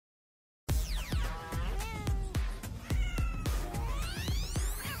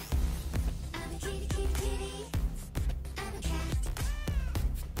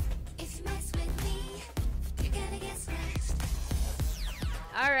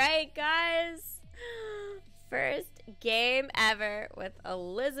right, guys. First game ever with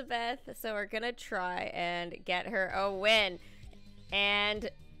Elizabeth. So we're gonna try and get her a win. And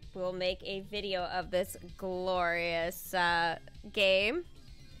we'll make a video of this glorious game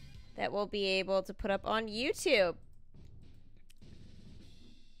that we'll be able to put up on YouTube.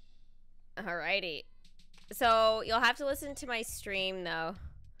 Alrighty. So you'll have to listen to my stream though.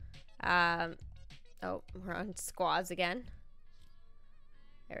 Oh, we're on squads again.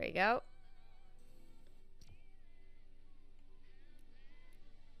 There we go.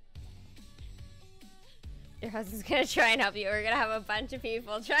 Your husband's gonna try and help you. We're gonna have a bunch of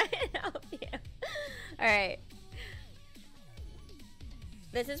people try and help you. Alright.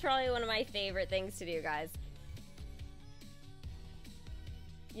 This is probably one of my favorite things to do, guys.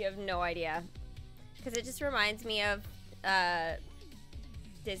 You have no idea. Because it just reminds me of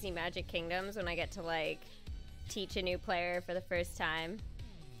Disney Magic Kingdoms when I get to, like, teach a new player for the first time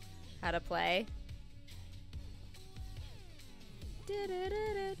how to play.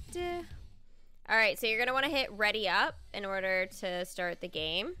 Alright, so you're going to want to hit ready up in order to start the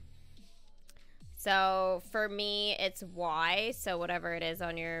game. So for me, it's Y, so whatever it is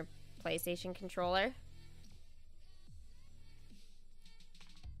on your PlayStation controller.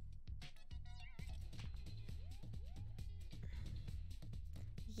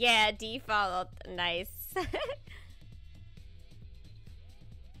 Yeah, default. Nice.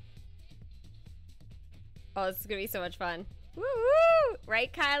 Oh, this is gonna be so much fun. Woo woo!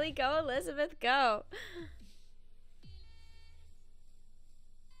 Right, Kylie? Go, Elizabeth, go.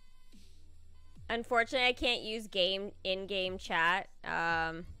 Unfortunately, I can't use in-game chat.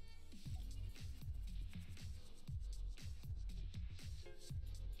 I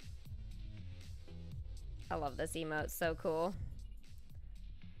love this emote, so cool.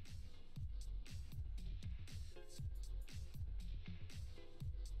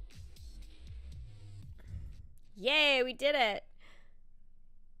 Yay, we did it.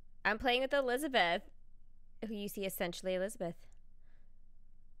 I'm playing with Elizabeth, who you see essentially Elizabeth.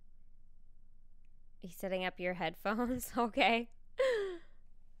 He's setting up your headphones. Okay.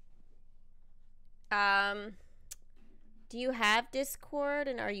 Do you have Discord,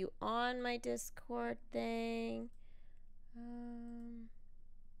 and are you on my Discord thing?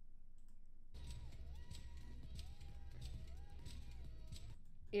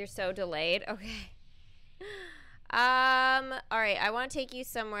 You're so delayed. Okay. All right, I want to take you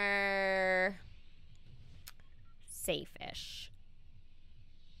somewhere safe-ish.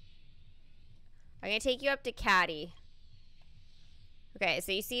 I'm going to take you up to Caddy. Okay,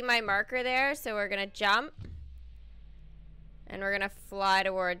 so you see my marker there? So we're going to jump. And we're going to fly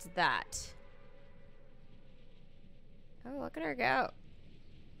towards that. Oh, look at her go.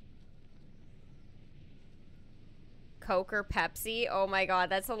 Coke or Pepsi? Oh my god,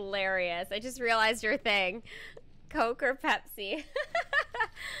 that's hilarious. I just realized your thing. Coke or Pepsi?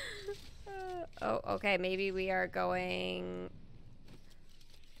 Oh, okay, maybe we are going...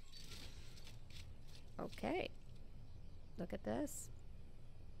 Okay. Look at this.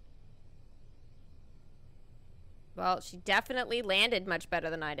 Well, she definitely landed much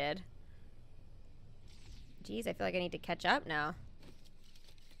better than I did. Jeez, I feel like I need to catch up now.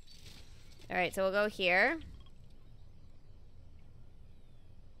 Alright, so we'll go here.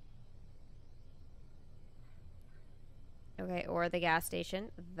 Okay, or the gas station.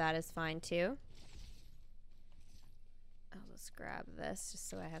 That is fine too. I'll just grab this just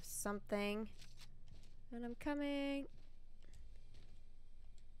so I have something. And I'm coming.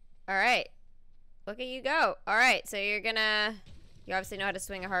 Alright. Look at you go. Alright, so you're gonna... You obviously know how to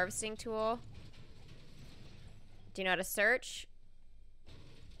swing a harvesting tool. Do you know how to search?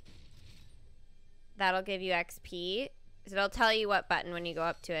 That'll give you XP. So it'll tell you what button when you go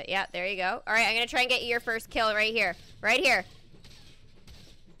up to it. Yeah, there you go. Alright, I'm gonna try and get you your first kill right here. Right here.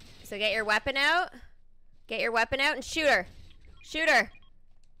 So get your weapon out. Get your weapon out and shoot her. Shoot her.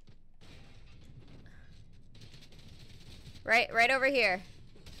 Right over here.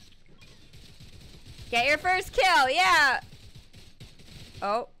 Get your first kill, yeah.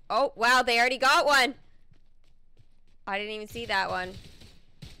 Oh, wow, they already got one. I didn't even see that one.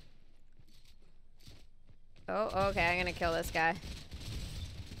 Oh, okay, I'm gonna kill this guy.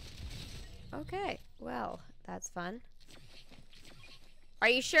 Okay, well, that's fun. Are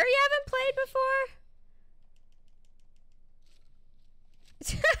you sure you haven't played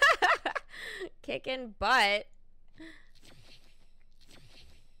before? Kicking butt.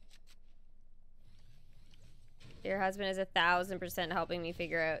 Your husband is 1000% helping me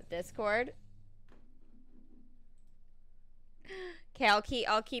figure out Discord. Okay,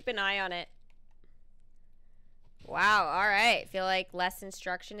 I'll keep an eye on it. Wow, alright. Feel like less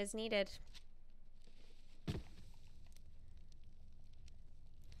instruction is needed.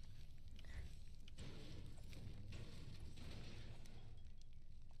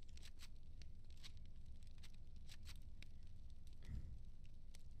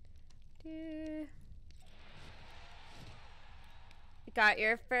 Got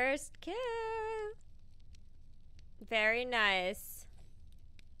your first kill. Very nice.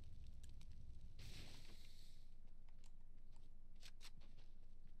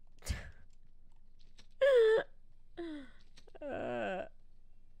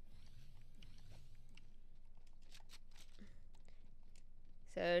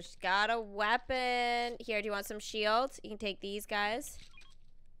 So she's got a weapon. Here, do you want some shields? You can take these guys.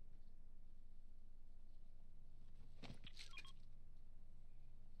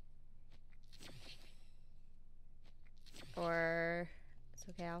 Or it's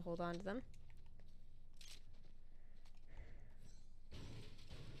okay, I'll hold on to them.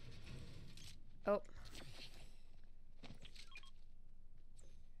 Oh.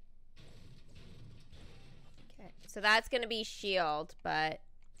 Okay, so that's gonna be shield, but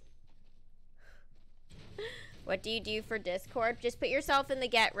what do you do for Discord? Just put yourself in the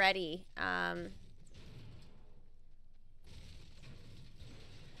get ready. I'm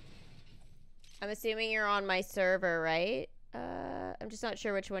assuming you're on my server, right? I'm just not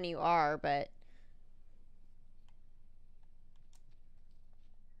sure which one you are, but...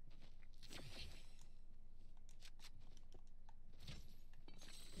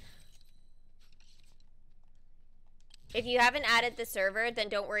 If you haven't added the server, then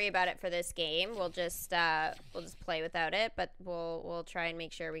don't worry about it for this game. We'll just play without it, but we'll try and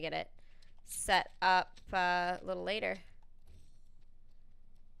make sure we get it set up a little later.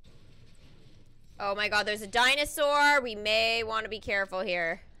 Oh my god, there's a dinosaur. We may want to be careful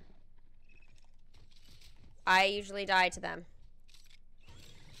here. I usually die to them.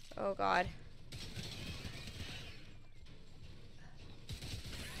 Oh god.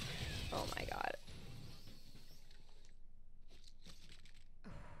 Oh my god.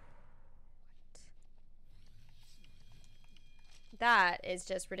 That is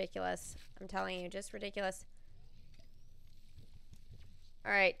just ridiculous. I'm telling you, just ridiculous.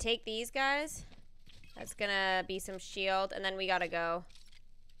 Alright, take these guys. That's gonna be some shield, and then we gotta go.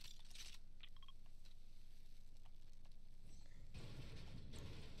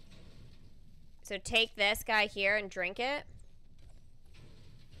 So take this guy here and drink it.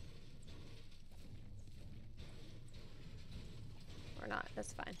 Or not,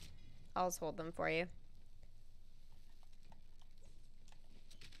 that's fine. I'll just hold them for you.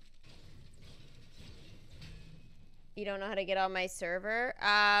 You don't know how to get on my server?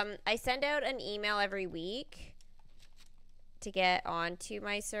 I send out an email every week to get onto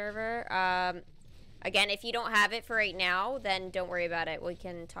my server. Again, if you don't have it for right now, then don't worry about it. We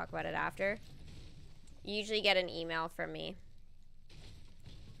can talk about it after. You usually get an email from me.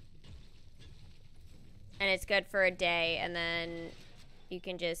 And it's good for a day, and then you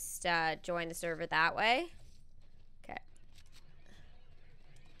can just join the server that way. Okay.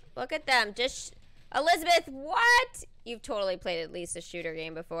 Look at them. Just... Elizabeth, what? You've totally played at least a shooter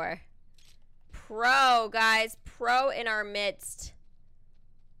game before. Pro, guys. Pro in our midst.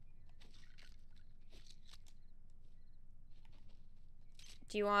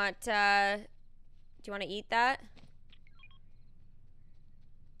 Do you want to eat that?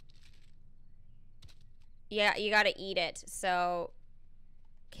 Yeah, you gotta eat it. So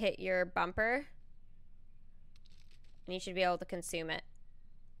hit your bumper and you should be able to consume it.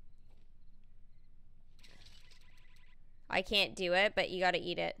 I can't do it, but you gotta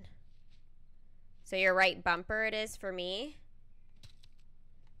eat it. So your right bumper it is for me.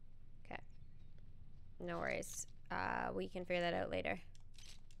 Okay. No worries. We can figure that out later.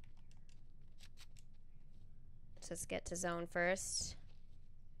 Let's just get to zone first.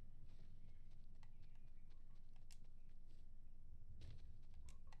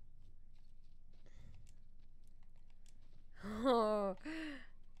 Oh.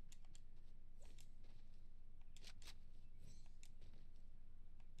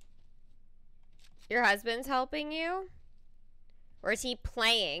 Your husband's helping you? Or is he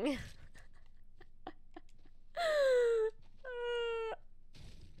playing?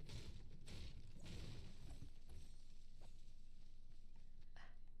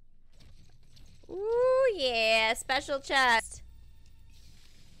 Ooh, yeah. Special chest.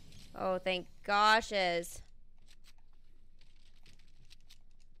 Oh, thank goshes.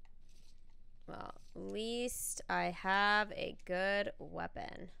 Well, at least I have a good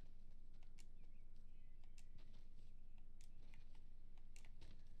weapon.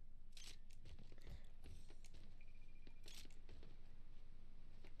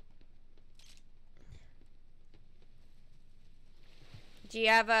 Do you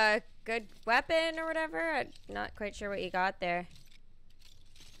have a good weapon or whatever? I'm not quite sure what you got there.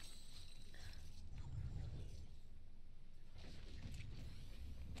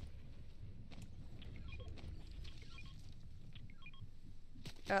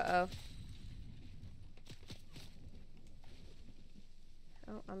 Uh-oh.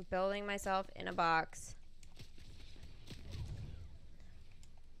 Oh, I'm building myself in a box.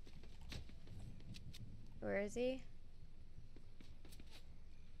 Where is he?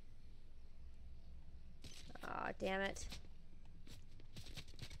 Aw, oh, damn it.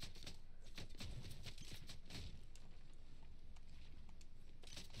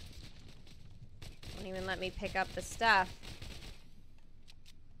 Won't even let me pick up the stuff.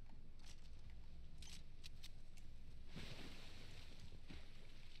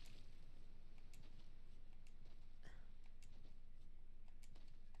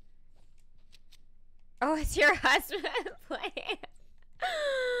 Oh, it's your husband playing.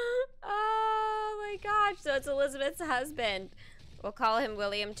 Oh my gosh. So it's Elizabeth's husband. We'll call him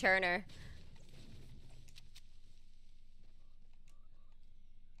William Turner.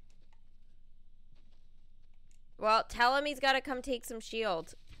 Well, tell him he's got to come take some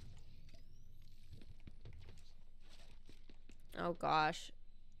shield. Oh gosh.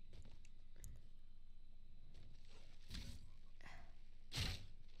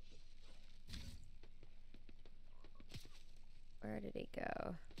 Where did he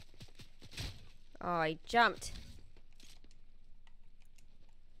go? Oh, he jumped.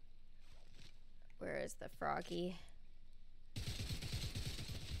 Where is the froggy?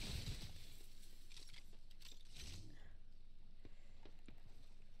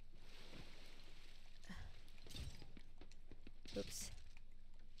 Oops.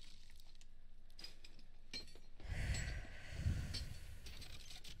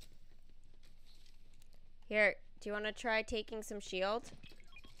 Here, do you want to try taking some shield?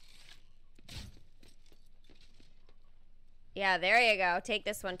 Yeah, there you go. Take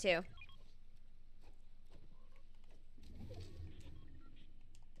this one too.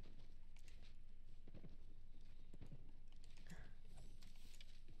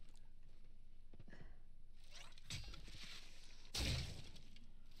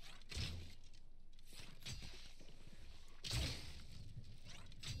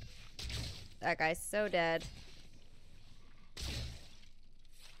 That guy's so dead.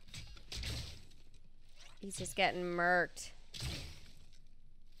 He's just getting murked.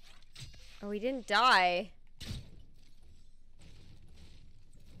 Oh, he didn't die.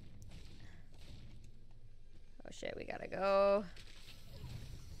 Oh shit, we gotta go.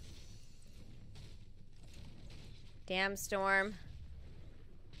 Damn storm.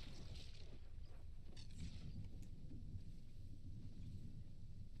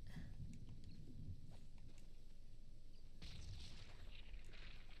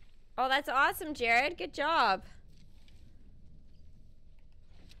 Oh, that's awesome, Jared. Good job.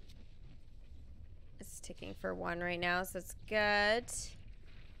 It's ticking for 1 right now, so it's good.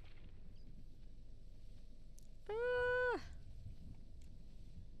 Whew.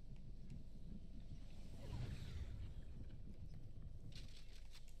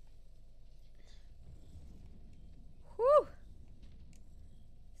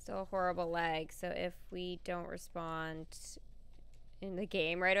 Still a horrible lag, so if we don't respond in the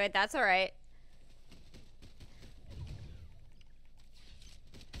game right away, that's all right.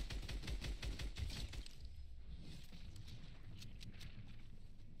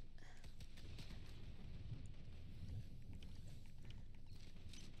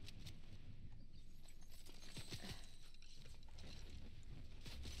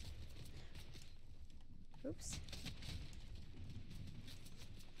 Oops.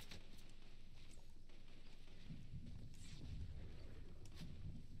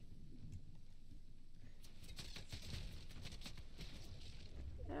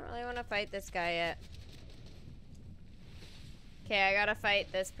 I don't really want to fight this guy yet. Okay, I gotta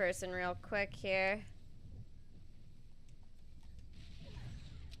fight this person real quick here.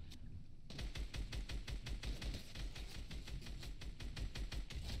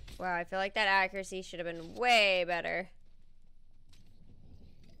 Wow, I feel like that accuracy should have been way better.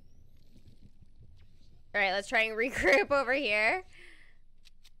 Alright, let's try and regroup over here.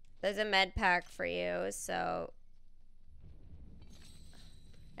 There's a med pack for you, so...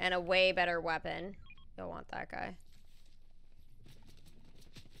 And a way better weapon. You'll want that guy.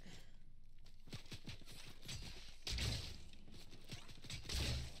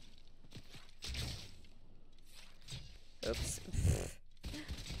 Oops.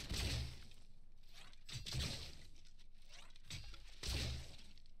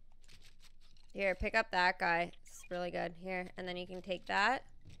 Here, pick up that guy. really good. Here, and then you can take that.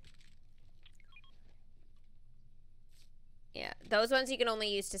 Yeah, those ones you can only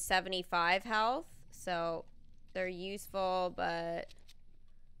use to 75 health, so they're useful, but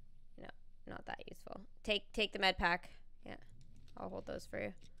no, not that useful. Take the med pack. Yeah, I'll hold those for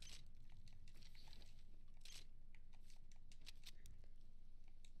you.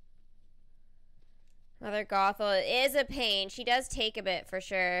 Mother Gothel is a pain. She does take a bit for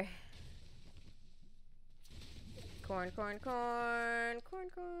sure. Corn, corn, corn, corn,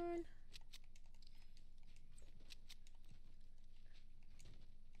 corn.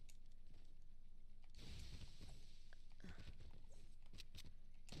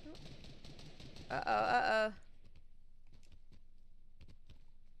 Uh-oh, uh-oh.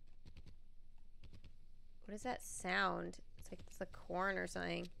 What is that sound? It's like it's the corn or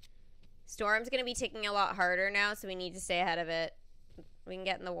something. Storm's gonna be ticking a lot harder now, so we need to stay ahead of it. We can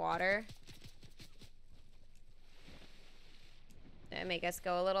get in the water. That make us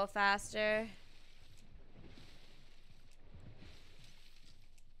go a little faster.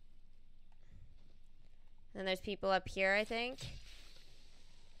 Then there's people up here, I think.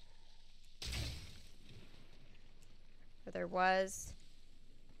 Or there was.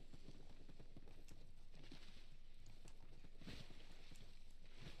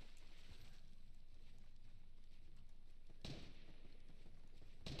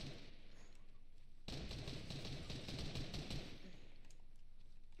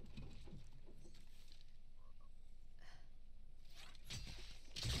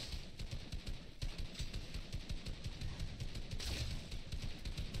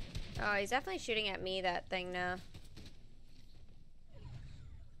 Oh, he's definitely shooting at me, that thing now.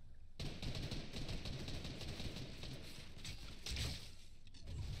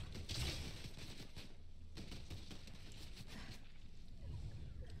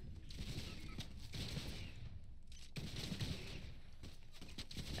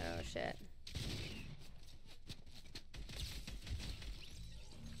 Oh, shit.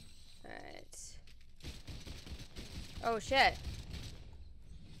 Alright. Oh, shit.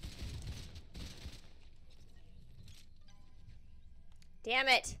 Damn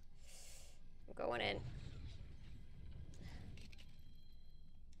it. I'm going in.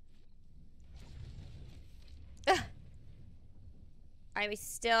 Ugh. I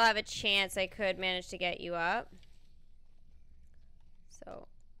still have a chance I could manage to get you up. So,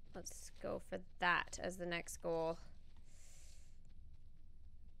 let's go for that as the next goal.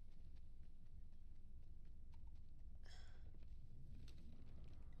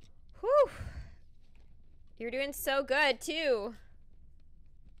 Whew. You're doing so good, too.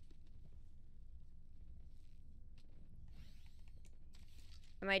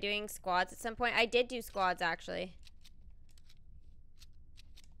 Am I doing squads at some point? I did do squads, actually.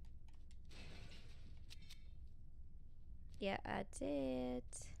 Yeah, I did.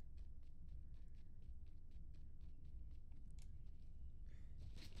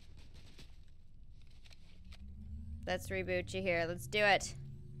 Let's reboot you here. Let's do it.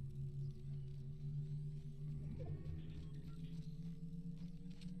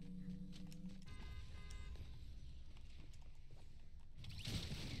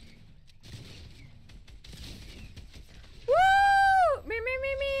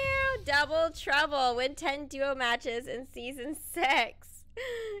 Double trouble. Win 10 duo matches in season 6.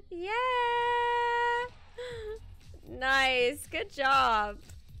 Yeah. Nice. Good job.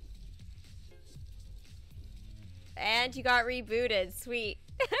 And you got rebooted. Sweet.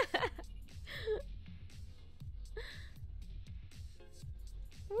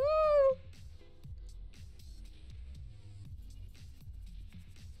 Woo.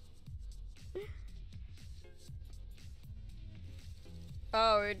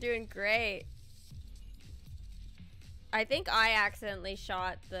 Oh, we're doing great. I think I accidentally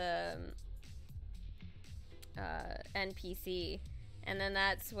shot the NPC, and then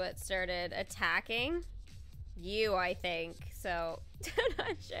that's what started attacking you, I think. So, I'm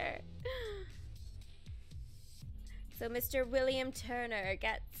not sure. So, Mr. William Turner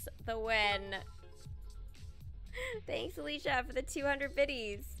gets the win. Thanks, Alicia, for the 200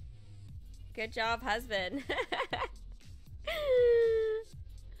 biddies. Good job, husband.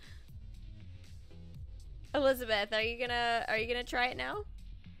 Elizabeth, are you gonna try it now?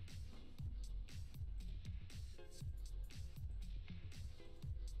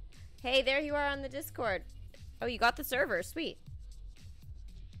 Hey, there you are on the Discord. Oh, you got the server. Sweet.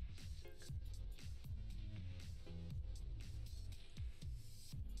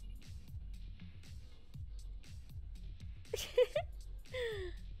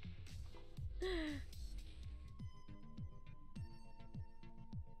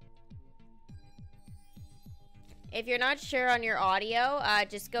 If you're not sure on your audio,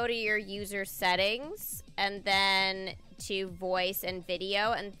 just go to your user settings and then to voice and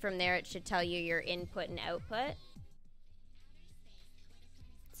video, and from there it should tell you your input and output.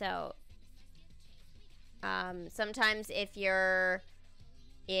 So sometimes if your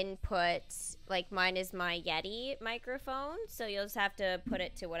input, like mine is my Yeti microphone, so you'll just have to put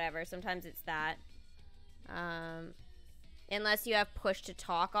it to whatever. Sometimes it's that. Unless you have push to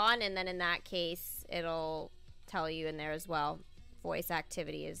talk on, and then in that case it'll tell you in there as well. Voice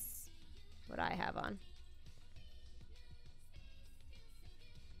activity is what I have on.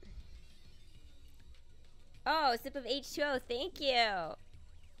 Oh, sip of H2O, thank you.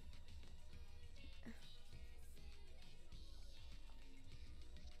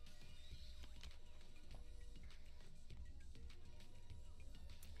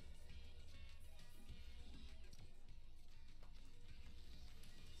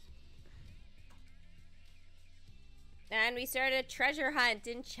 And we started a treasure hunt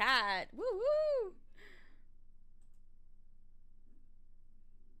in chat. Woo woo!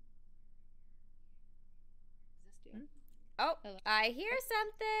 Is this doing? Oh, hello? I hear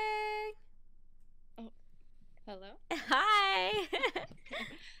something. Oh, hello? Hi!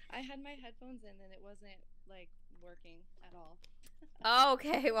 I had my headphones in and it wasn't like working at all. Oh,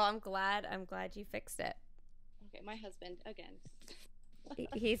 okay, well I'm glad you fixed it. Okay, my husband again.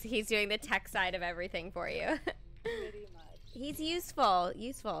 He's doing the tech side of everything for you. Pretty much. He's useful.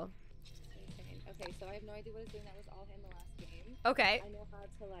 Okay, so I have no idea what it's doing. That was all him the last game. Okay. I know how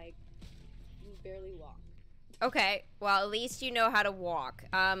to like barely walk. Okay, well at least you know how to walk.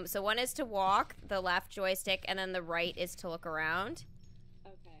 So one is to walk, the left joystick, and then the right is to look around.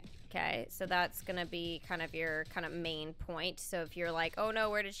 Okay, so that's gonna be kind of your main point. So if you're like, oh no,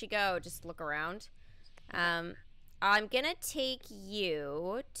 where did she go? Just look around. I'm gonna take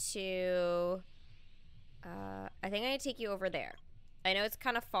you to, I think I'm gonna take you over there. I know it's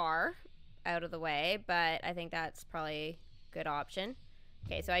kind of far out of the way, but I think that's probably a good option.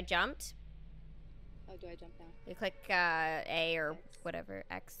 Okay, so I jumped. Oh, do I jump now? You click A or whatever,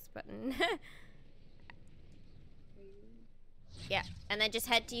 X button. Yeah, and then just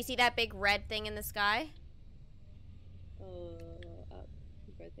head to, you see that big red thing in the sky? Up,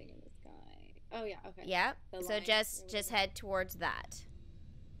 red thing in the sky. Oh yeah, okay. Yeah, so just head towards that.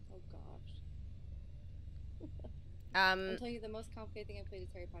 Oh gosh. I'm telling you, the most complicated thing I played is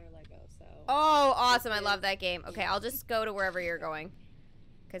Harry Potter Lego, so. Oh, awesome, I love that game. Okay, I'll just go to wherever you're going,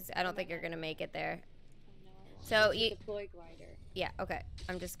 because I don't think you're going to make it there. So you deploy glider. Yeah, okay.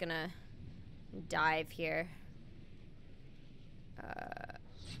 I'm just going to dive here.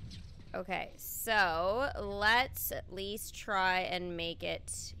 Okay, so let's at least try and make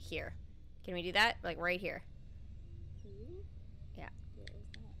it here. Can we do that? Like right here. Yeah.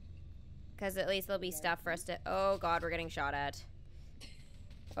 Because at least there'll be stuff for us to... Oh god, we're getting shot at.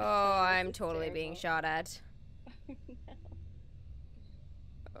 Oh, I'm totally being shot at.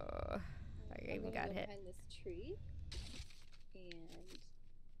 Oh, I even got hit. Behind this tree.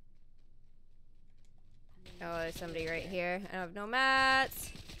 Oh, there's somebody right here. I have no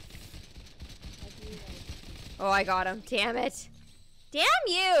mats. Oh, I got him. Damn it. Damn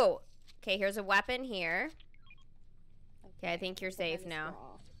you! Okay, here's a weapon here. Okay, I think you're safe now.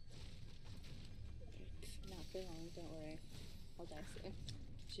 Not for long, don't worry. I'll die soon.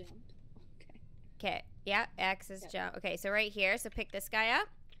 Jump. Okay. Okay, yeah, X is jump. Okay, so right here, so pick this guy up.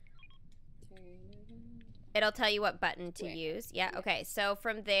 It'll tell you what button to use. Yeah, okay. So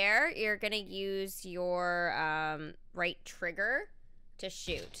from there, you're going to use your right trigger to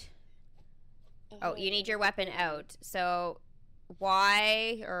shoot. Oh, you need your weapon out. So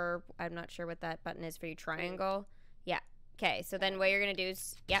Y, or I'm not sure what that button is for you, triangle. Yeah. Okay, so then what you're going to do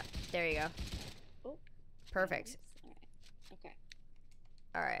is, yep, there you go. Oh. Perfect. Okay.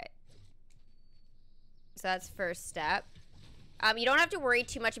 All right. So that's first step. You don't have to worry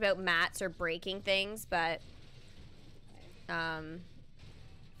too much about mats or breaking things, but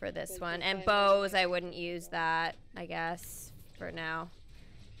for this one. And bows, I wouldn't use that, I guess, for now.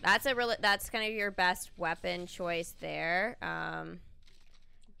 That's kind of your best weapon choice there.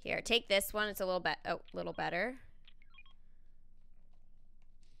 Here, take this one. It's a little better.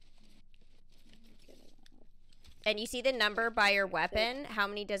 And you see the number by your weapon. How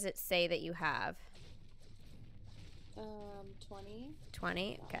many does it say that you have? 20.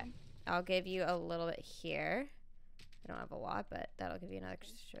 20? Okay. I'll give you a little bit here. I don't have a lot, but that'll give you an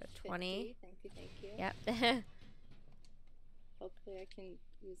extra 20. 50. Thank you. Yep. Hopefully I can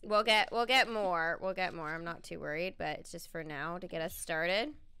use it. We'll get more. We'll get more. I'm not too worried, but it's just for now to get us started.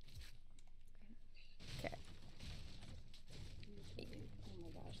 Okay. Oh my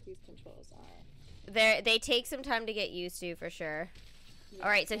gosh, these controls are... They take some time to get used to, for sure. Yeah. All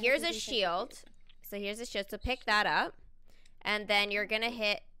right, so here's a shield. So here's a shield. So pick that up, and then you're gonna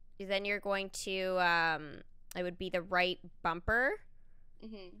hit. Then you're going to it would be the right bumper.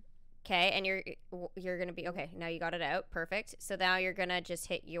 Okay, and you're gonna be okay. Now you got it out. Perfect. So now you're gonna just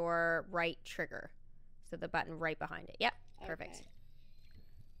hit your right trigger. So the button right behind it. Yep. Perfect. Okay.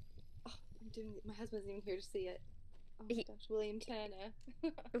 Oh, I'm doing it. My husband's even here to see it. Oh my gosh, William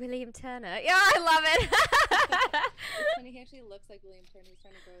Turner. William Turner. Yeah, I love it. It's funny. He actually looks like William Turner. He's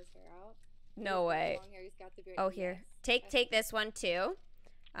trying to grow his hair out. No way. Long hair. He's got the beard. Oh, here. Take this one too.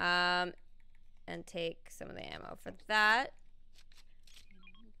 And take some of the ammo for that.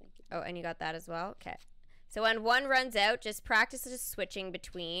 Oh, and you got that as well? Okay. So when one runs out, just practice just switching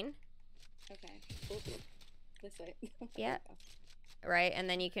between. Okay. Ooh. This way. Yeah. Right, and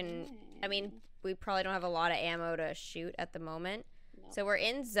then you can, I mean, we probably don't have a lot of ammo to shoot at the moment. No. So we're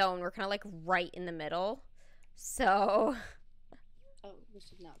in zone. We're kind of like right in the middle. So. Oh, we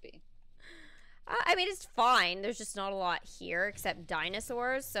should not be. I mean, it's fine. There's just not a lot here except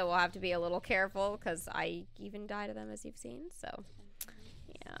dinosaurs. So we'll have to be a little careful because I even die to them, as you've seen. So,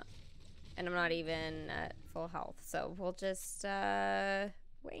 yeah. And I'm not even at full health. So we'll just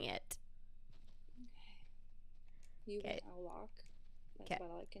wing it. Okay. I'll walk. That's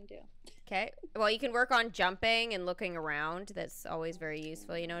what I can do. Okay. Well, you can work on jumping and looking around. That's always very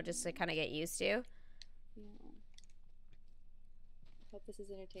useful, you know, just to kind of get used to. Yeah. I hope this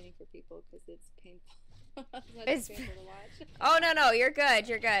is entertaining for people because it's painful. It's painful to watch. Oh, no. You're good.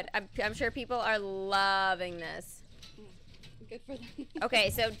 You're good. I'm sure people are loving this. Good for them. Okay,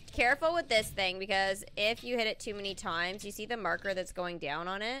 so careful with this thing because if you hit it too many times, you see the marker that's going down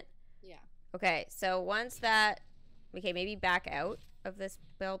on it? Yeah. Okay, so once that... Okay, maybe back out of this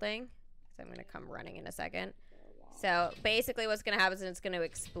building. So I'm going to come running in a second. So basically what's going to happen is it's going to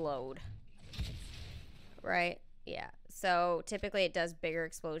explode. Right? Yeah. So typically it does bigger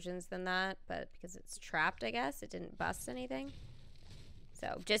explosions than that, but because it's trapped, I guess, it didn't bust anything.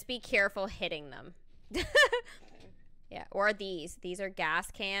 So just be careful hitting them. Yeah, or these. These are gas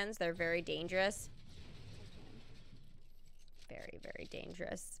cans. They're very dangerous. Very, very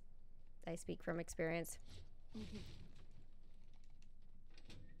dangerous. I speak from experience.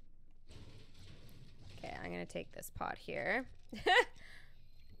 Okay, I'm going to take this pot here.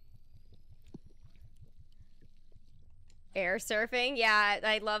 Air surfing. Yeah,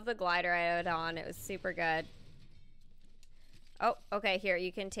 I love the glider I had on. It was super good. Oh, okay, here.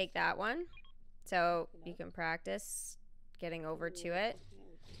 You can take that one. So you can practice getting over to it.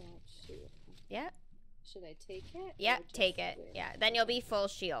 Don't shoot. Yeah. Should I take it? Yeah, take it. Yeah, then you'll be full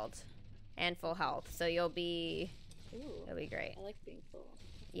shield and full health. So you'll be... Ooh, it'll be great. I like being full.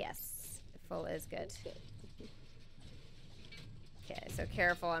 Yes. Full is good. That's good. Okay, so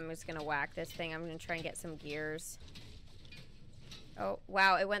careful. I'm just going to whack this thing. I'm going to try and get some gears. Oh,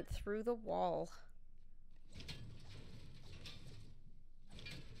 wow. It went through the wall.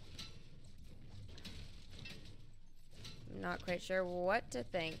 I'm not quite sure what to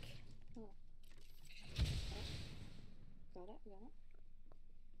think. Oh. Got it.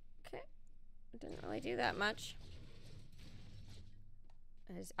 Okay. Didn't really do that much.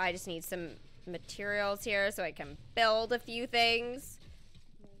 I just need some materials here so I can build a few things.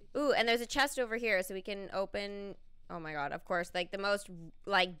 Ooh, and there's a chest over here so we can open... Oh my god, of course, like the most,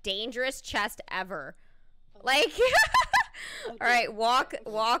 like, dangerous chest ever. Oh. Like... Oh, all right, walk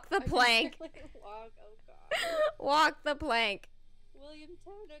the plank. Walk, oh god. Walk the plank. William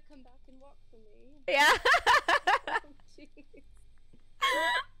Turner, come back and walk for me. Yeah.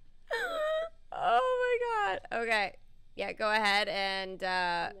 Oh, oh my god. Okay. Yeah, go ahead and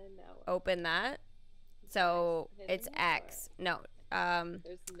open that. So it's X. No.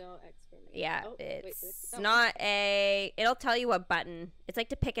 There's no X for me. Yeah, oh, it's not a... It'll tell you what button. It's like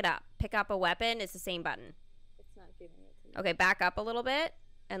to pick it up. Pick up a weapon. It's the same button. It's not giving it to me. Okay, back up a little bit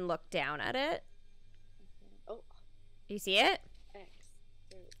and look down at it. Okay. Oh. You see it? X.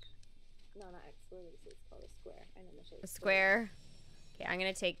 No, not X. What is it? It's called a square. I know my shape. A square. Okay, I'm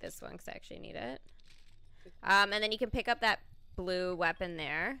going to take this one because I actually need it. And then you can pick up that blue weapon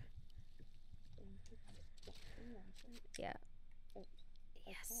there. Yeah.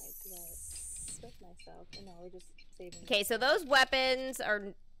 Yes. Okay, so those weapons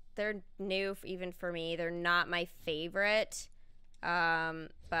they're new even for me. They're not my favorite,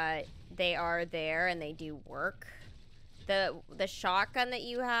 but they are there and they do work. The shotgun that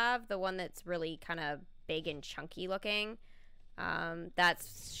you have, the one that's really kind of big and chunky looking,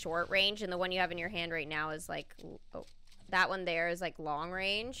 that's short range, and the one you have in your hand right now is like, oh, that one there is like long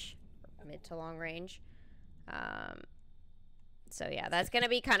range, mid to long range. So yeah, that's gonna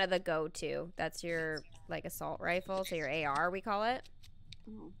be kind of the go-to. That's your like assault rifle, so your AR we call it.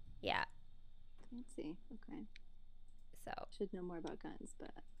 Oh. Yeah. Fancy. Okay. So. Should know more about guns,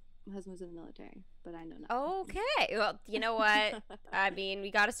 but my husband was in the military, but I know nothing. Okay. Well, you know what? I mean,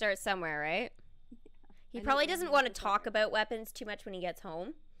 we got to start somewhere, right? Yeah. He probably doesn't want to talk about weapons too much when he gets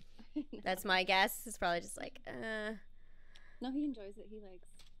home. No. That's my guess. It's probably just like, No, he enjoys it. He likes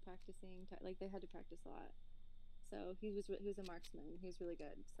practicing. Like they had to practice a lot. So he was a marksman. He was really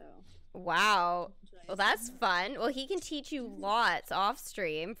good. So. Wow. Well, that's fun. Well, he can teach you lots off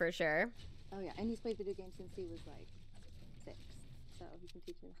stream for sure. Oh yeah, and he's played video games since he was like 6, so he can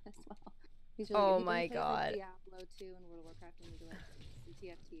teach me that as well. He's really oh good. my god. Like Diablo 2 and World of Warcraft and like some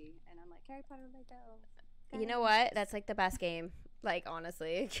TFT, and I'm like Harry Potter, Lego. You know what? That's like the best game. Like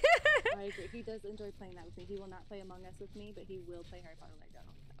honestly. I agree. He does enjoy playing that with me. He will not play Among Us with me, but he will play Harry Potter Lego.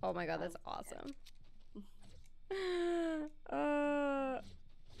 Oh my god, that's awesome.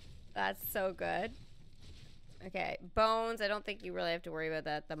 That's so good. Okay, bones. I don't think you really have to worry about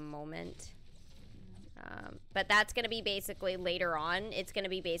that at the moment. But that's going to be basically later on. It's going to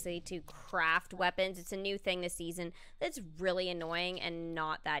be basically to craft weapons. It's a new thing this season that's really annoying and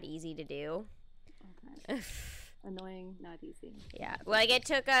not that easy to do. Okay. Annoying, not easy. Yeah, like it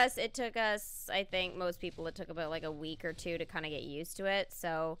took us, I think most people, it took about like a week or 2 to kind of get used to it.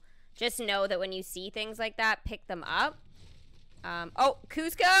 So just know that when you see things like that, pick them up. Oh,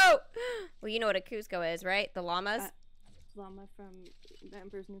 Cusco! Well, you know what a Cusco is, right? The llamas? Llama from the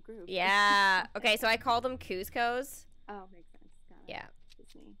Emperor's New Groove. Yeah. Okay, so I call them Cuscos. Oh, makes sense. Got it. Yeah.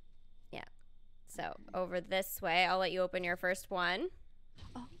 Disney. Yeah. So over this way, I'll let you open your first one.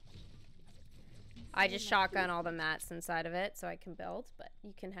 Oh. I just shotgun all the mats inside of it so I can build, but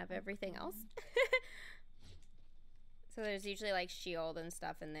you can have everything else. So there's usually like shield and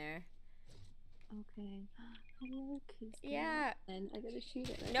stuff in there. Okay. Hello, Cusco. Yeah. And I gotta shoot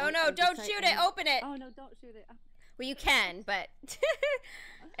it. Right? No, don't shoot it. Open it. Oh no, don't shoot it. Well, you can, but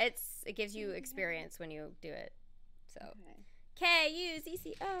it gives you experience when you do it. So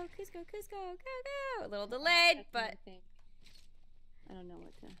K-U-Z-C-O, Cusco, Cusco, go, go. A little delayed, but I don't know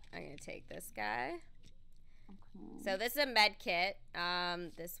what to. I'm gonna take this guy. Okay. So this is a med kit.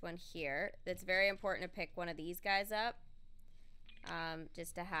 This one here. It's very important to pick one of these guys up.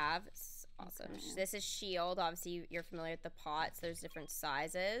 Just to have. It's awesome. Okay. This is shield. Obviously, you're familiar with the pots. There's different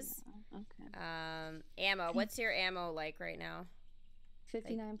sizes. Yeah. Okay. Ammo. What's your ammo like right now?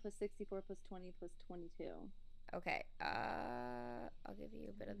 59 plus 64 plus 20 plus 22. Okay. I'll give you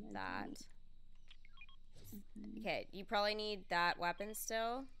a bit of that. Okay. You probably need that weapon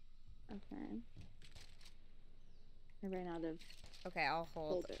still. Okay. I ran out of. Okay, I'll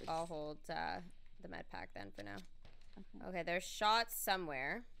hold the med pack then for now. Okay, there's shots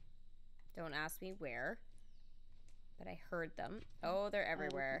somewhere. Don't ask me where, but I heard them. Oh, they're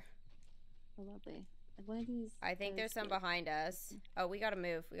everywhere. Oh, lovely. One of these. I think there's some behind us. Oh, we gotta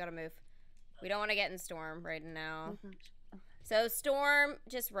move. We gotta move. We don't want to get in storm right now. Oh, okay. So storm,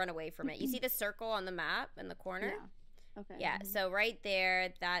 just run away from it. You see the circle on the map in the corner? Yeah. Okay. Yeah. So right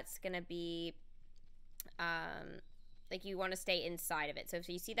there, that's gonna be, like you want to stay inside of it. So if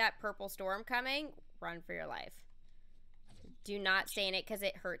you see that purple storm coming, run for your life. Do not stay in it because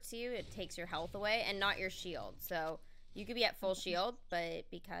it hurts you. It takes your health away and not your shield. So you could be at full shield, but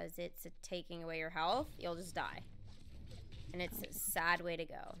because it's taking away your health, you'll just die. And it's a sad way to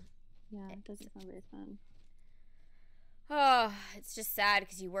go. Yeah, it doesn't sound very fun. Oh, it's just sad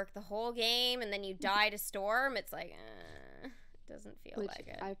because you work the whole game and then you die to storm. It's like, it doesn't feel like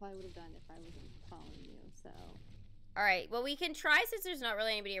it. I probably would have done if I wasn't following you, so. All right, well, we can try since there's not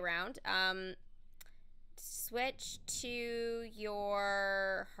really anybody around. Switch to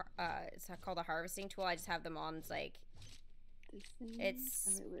your, it's called a harvesting tool. I just have them on, like, this thing?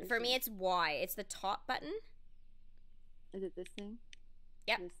 It's, for me, it's Y. It's the top button. Is it this thing?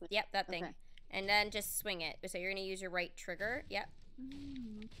 Yep, this yep, that thing. Okay. And then just swing it. So you're going to use your right trigger. Yep.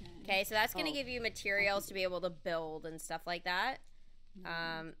 Okay. Okay, so that's going to give you materials to be able to build and stuff like that.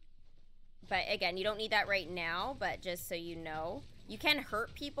 But again, you don't need that right now, but just so you know. You can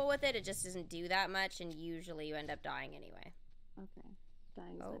hurt people with it. It just doesn't do that much, and usually you end up dying anyway. Okay.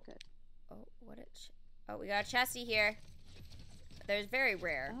 Dying is not good. Oh, oh, we got a chesty here. They're very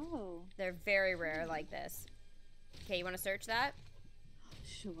rare. Oh. They're very rare like this. Okay, you want to search that?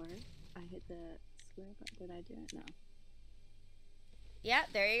 Sure. I hit the square button. Did I do it? No. Yeah,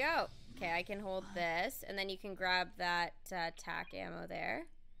 there you go. Okay, I can hold this, and then you can grab that tack ammo there.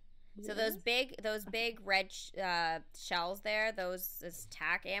 So those big red shells there, those is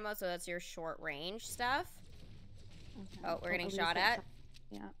tack ammo, so that's your short range stuff. Okay. Oh, we're getting shot at?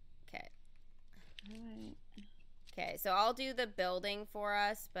 Yeah. Okay. Alright. Okay, so I'll do the building for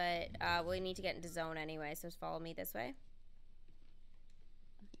us, but we need to get into zone anyway, so just follow me this way.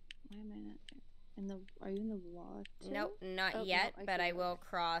 Why am I not in the? Are you in the water? Nope, not yet, no, but I will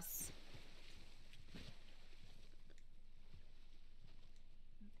cross.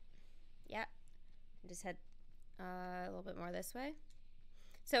 Yeah, just head a little bit more this way.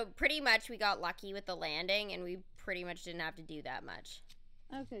 So pretty much we got lucky with the landing, and we pretty much didn't have to do that much.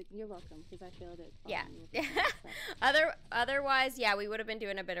 Okay, you're welcome, because I failed it. Yeah. Otherwise, yeah, we would have been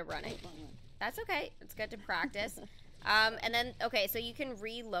doing a bit of running. That's okay. It's good to practice. And then, okay, so you can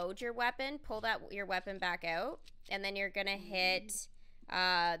reload your weapon. Pull your weapon back out, and then you're going to hit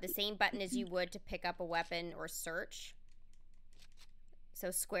the same button as you would to pick up a weapon or search.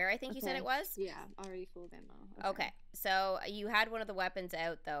 So square, I think you said it was? Yeah, already full of ammo. Okay, so you had one of the weapons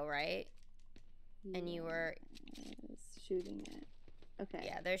out, though, right? Yeah, and you were... shooting it. Okay.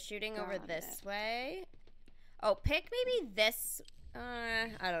 Yeah, they're shooting over this way. Oh, pick maybe this...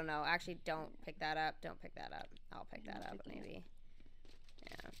 I don't know. Actually, don't pick that up. Don't pick that up. I'll pick that up, maybe.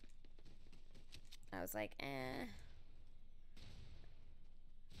 Yeah. I was like, eh.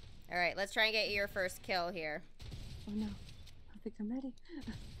 Alright, let's try and get your first kill here. Oh, no. I think I'm ready.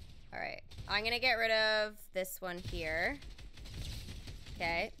 Alright. I'm gonna get rid of this one here.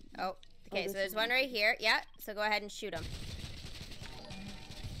 Okay. Oh, okay, so there's one right here. Yeah, so go ahead and shoot him.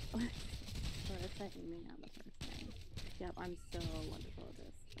 Oh, it's not aiming at the first thing. Yep, I'm so wonderful at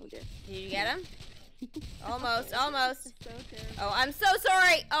this. Oh, dear. Did you get him? Almost, almost. So terrible. Oh, I'm so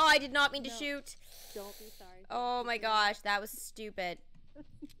sorry. Oh, I did not mean to shoot. Don't be sorry. Oh my gosh, that was stupid. No.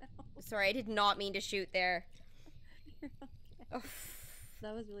 Sorry, I did not mean to shoot there. You're okay. Oh.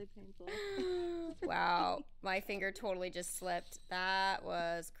 That was really painful. Wow, my finger totally just slipped. That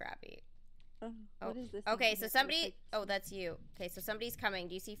was crappy. Oh, what is this? Okay, so somebody... Oh, that's you. Okay, so somebody's coming.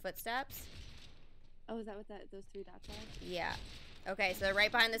 Do you see footsteps? Oh, is that what those 3 dots are? Yeah. Okay, so they're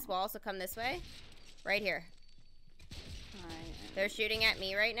right behind this wall, so come this way. Right here. They're shooting at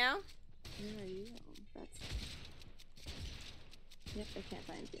me right now. Where are you? That's... Yep, I can't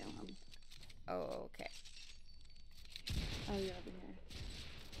find you. Oh, okay. Oh, you're over here.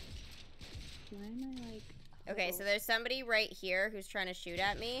 Why am I like... Okay, so there's somebody right here who's trying to shoot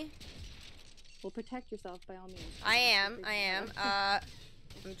at me. Well, protect yourself by all means. I am.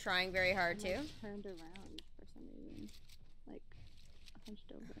 I'm trying very hard to. I'm turned around for some reason. Like,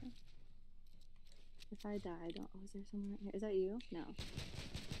 hunched over. If I die, I don't... Oh, is there someone right here? Is that you? No.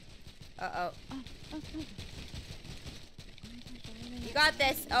 Uh-oh. Oh, okay. You got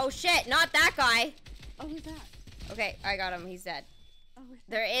this. Oh, shit. Not that guy. Oh, who's that? Okay, I got him. He's dead. Oh,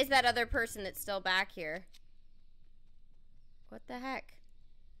 there is that other person that's still back here. What the heck?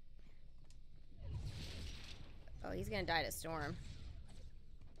 Oh, he's gonna die to storm.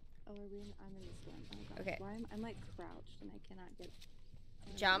 Oh, I'm in the storm. Oh, God. Okay. Why I'm like crouched and I cannot get...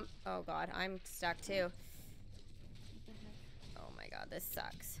 Jump. Oh, God. I'm stuck, too. What the heck? Oh, my God. This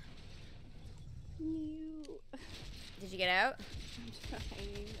sucks. No. Did you get out? I'm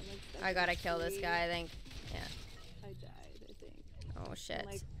trying. I'm like, I gotta kill this guy, I think. Yeah. I died, I think. Oh, shit.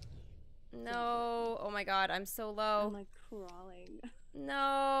 Like, no. Oh, my God. I'm so low. I'm like crawling.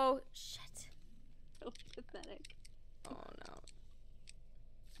 No. Shit. So pathetic. Oh, no.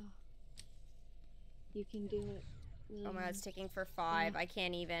 Oh. You can do it. Oh my God, it's ticking for 5. I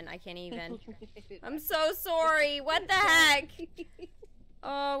can't even. I'm so sorry. What the heck?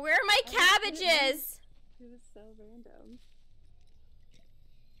 Oh, where are my cabbages? It was so random.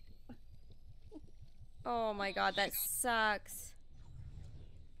 Oh my God, that sucks.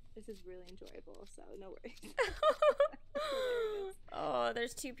 This is really enjoyable, so no worries. Oh,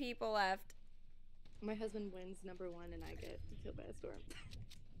 there's 2 people left. My husband wins number 1 and I get killed by a storm.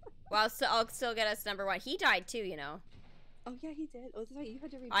 Well, I'll still get us number 1. He died too, you know. Oh yeah, he did. Oh, sorry, you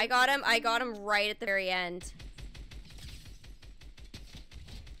had to read. I got him right at the very end.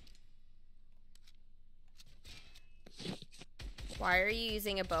 Why are you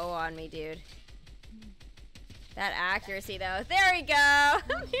using a bow on me, dude? That accuracy, though. There we go.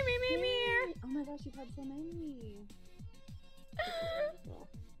 Oh my gosh, you've had so many.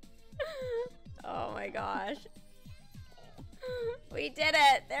 Oh my gosh. We did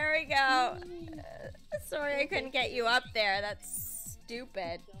it. There we go. Sorry I couldn't get you up there. That's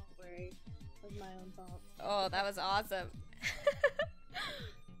stupid. Don't worry. It was my own fault. Oh, that was awesome.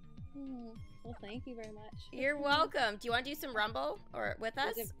 Well, thank you very much. You're welcome. Do you want to do some Rumble or with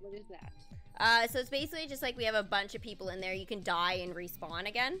us? What is that? So it's basically just like we have a bunch of people in there. You can die and respawn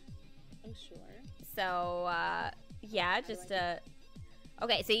again. Oh, sure. So, yeah, just,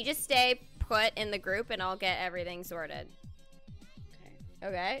 okay, so you just stay put in the group and I'll get everything sorted. Okay.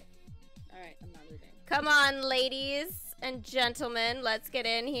 Okay? Alright, I'm not moving. Come on, ladies and gentlemen. Let's get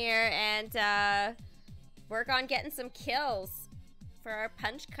in here and work on getting some kills for our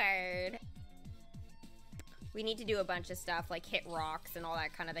punch card. We need to do a bunch of stuff, like hit rocks and all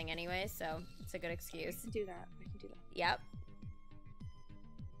that kind of thing anyway, so it's a good excuse. I can do that. Yep.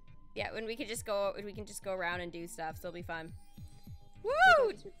 Yeah, when we can just go around and do stuff, so it'll be fun.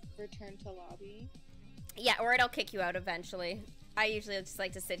 Woo! Return to lobby. Yeah, or it'll kick you out eventually. I usually just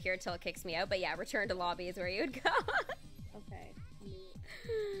like to sit here until it kicks me out, but yeah, return to lobby is where you would go. Okay.